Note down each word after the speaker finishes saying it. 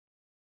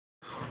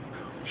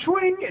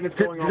swing, and it's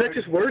going on. Does that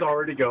just work? It's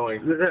already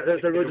going. That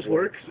really just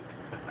works?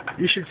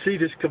 You should see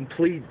this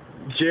complete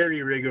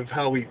jerry-rig of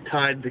how we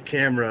tied the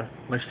camera,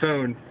 my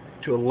phone,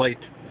 to a light.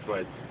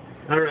 Right.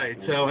 Alright,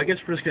 so I guess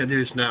we're just going to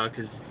do this now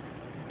because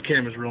the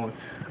camera's rolling.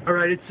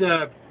 Alright,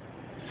 it's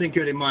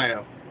Cinco de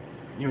Mayo.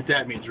 You know what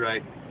that means,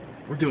 right?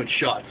 We're doing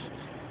shots.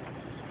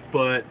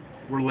 But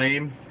we're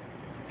lame,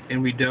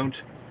 and we don't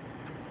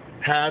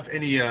have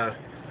any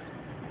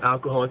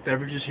alcoholic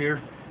beverages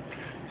here.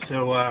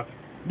 So we're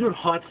doing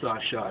hot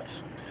sauce shots.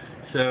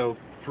 So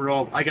for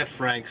all, I got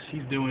Frank's.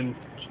 He's doing,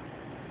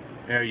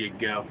 there you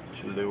go,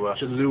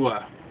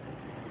 Cholula.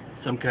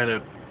 Some kind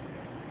of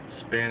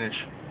Spanish,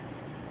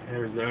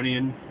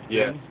 Arizonian.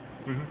 Yes.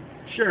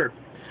 Sure.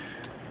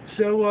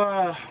 So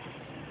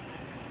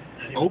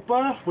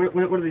Opa, what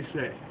do they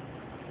say?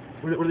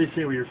 What do they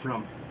say where you're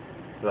from?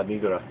 La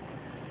Migra.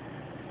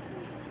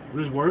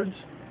 Those words?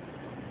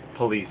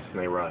 Police, and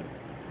they run.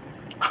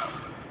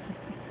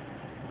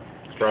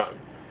 Strong.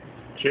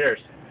 Cheers.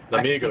 La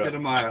Migra. Cinco de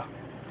Mayo.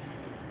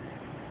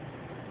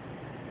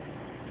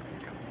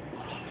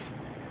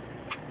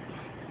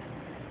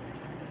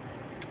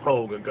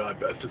 Oh, good God,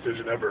 best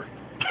decision ever.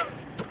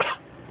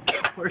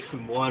 Where's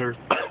some water?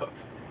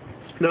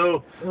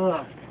 No.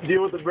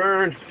 Deal with the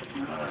burn.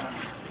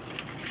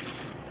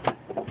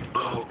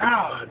 Oh,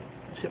 ow!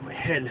 Just hit my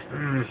head.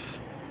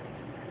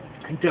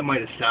 I think that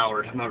might have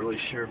soured. I'm not really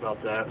sure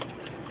about that.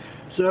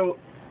 So,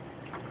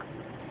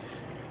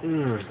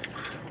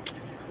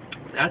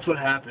 that's what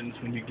happens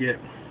when you get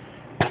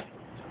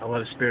a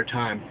lot of spare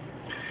time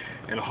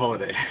and a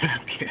holiday in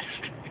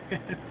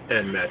Afghanistan.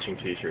 And matching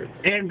T-shirts.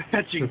 And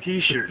matching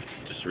T-shirts.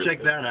 Just really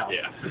check that out.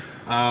 Yeah.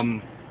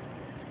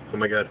 Oh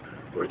my God,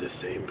 we're the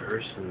same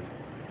person.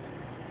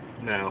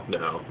 No.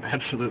 No.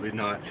 Absolutely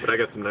not. But I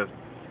got some.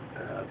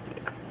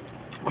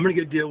 I'm gonna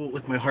go deal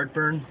with my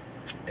heartburn,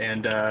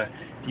 and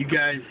you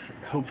guys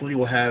hopefully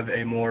will have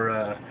a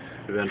more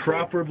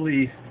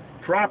properly.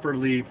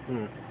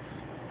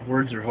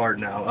 Words are hard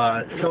now.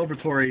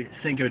 Celebratory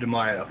Cinco de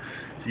Mayo.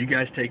 So you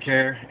guys take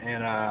care,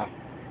 and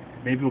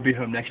maybe we'll be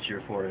home next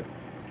year for it.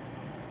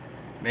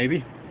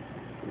 Maybe.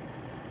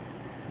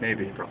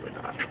 Maybe. Probably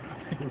not.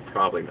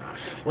 Probably not.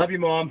 Love you,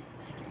 Mom.